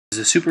This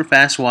is a super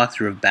fast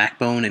walkthrough of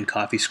Backbone and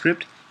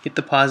CoffeeScript. Hit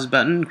the pause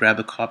button, grab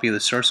a copy of the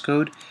source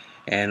code,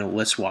 and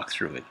let's walk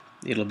through it.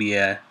 It'll be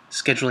a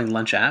scheduling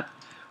lunch app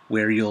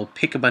where you'll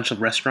pick a bunch of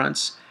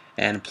restaurants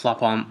and plop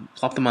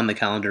them on the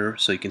calendar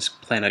so you can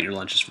plan out your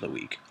lunches for the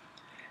week.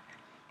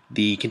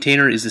 The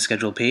container is the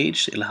schedule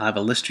page. It'll have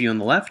a list view on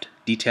the left,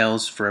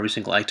 details for every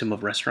single item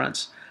of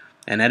restaurants,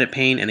 an edit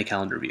pane, and a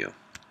calendar view.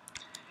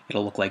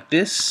 It'll look like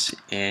this,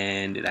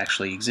 and it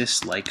actually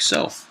exists like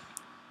so.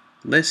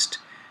 List,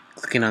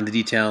 clicking on the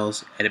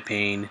details, edit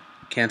pane,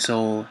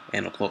 cancel,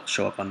 and it'll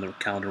show up on the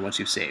calendar once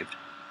you've saved.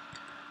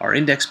 Our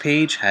index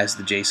page has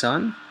the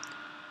JSON,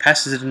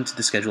 passes it into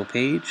the schedule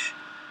page.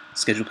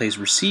 Schedule page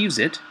receives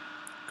it,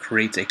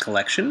 creates a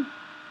collection,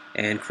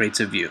 and creates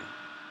a view.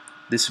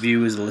 This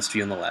view is the list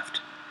view on the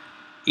left.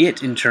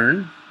 It, in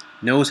turn,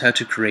 knows how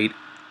to create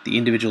the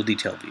individual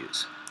detail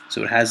views.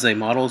 So it has the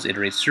models,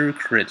 iterates through,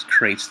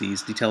 creates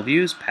these detail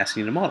views,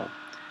 passing in a model.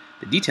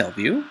 The detail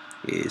view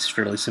is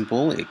fairly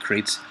simple.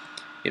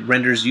 It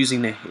renders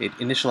using it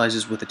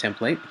initializes with a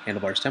template,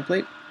 handlebars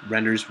template,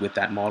 renders with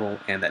that model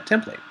and that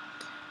template.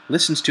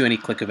 Listens to any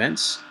click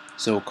events,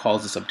 so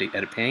calls this update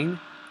edit pane,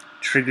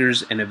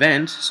 triggers an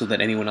event so that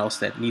anyone else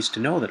that needs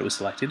to know that it was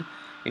selected,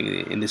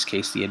 in this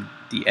case the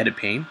edit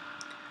pane,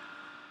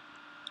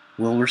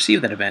 will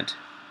receive that event.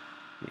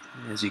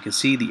 As you can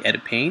see, the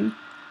edit pane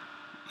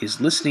is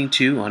listening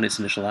to, on its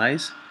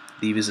initialize,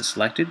 the visit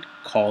selected,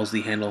 calls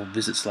the handle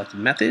visit selected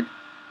method,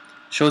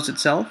 shows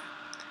itself,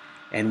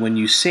 and when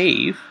you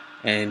save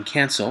and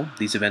cancel,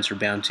 these events are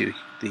bound to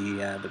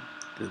the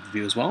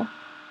view as well.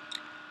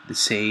 The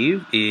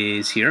save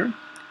is here.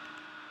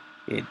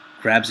 It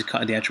grabs the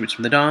attributes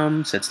from the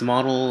DOM, sets the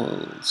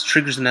model,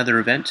 triggers another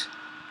event,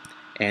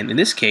 and in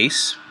this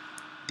case,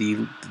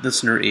 the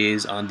listener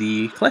is on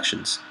the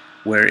collections,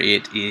 where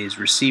it is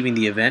receiving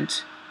the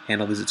event,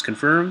 handle visits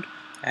confirmed,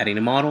 adding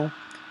a model,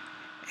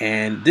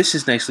 and this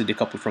is nicely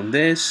decoupled from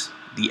this.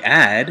 The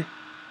add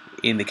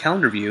in the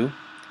calendar view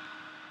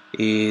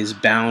is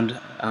bound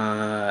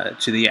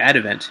to the add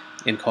event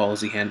and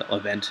calls the handle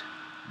event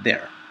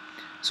there.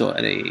 So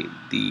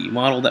the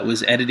model that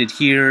was edited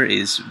here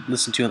is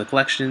listened to on the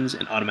collections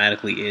and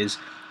automatically is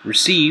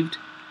received,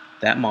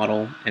 that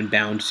model, and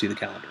bound to the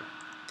calendar.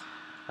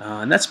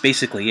 And that's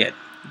basically it.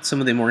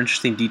 Some of the more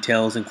interesting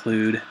details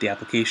include the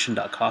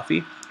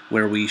application.coffee,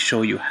 where we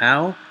show you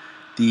how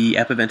the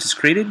app event is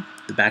created,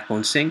 the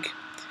Backbone sync,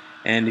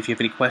 and if you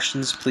have any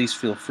questions, please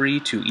feel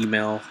free to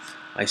email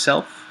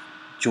myself,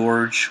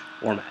 George,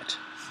 or Matt.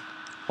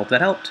 Hope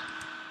that helped.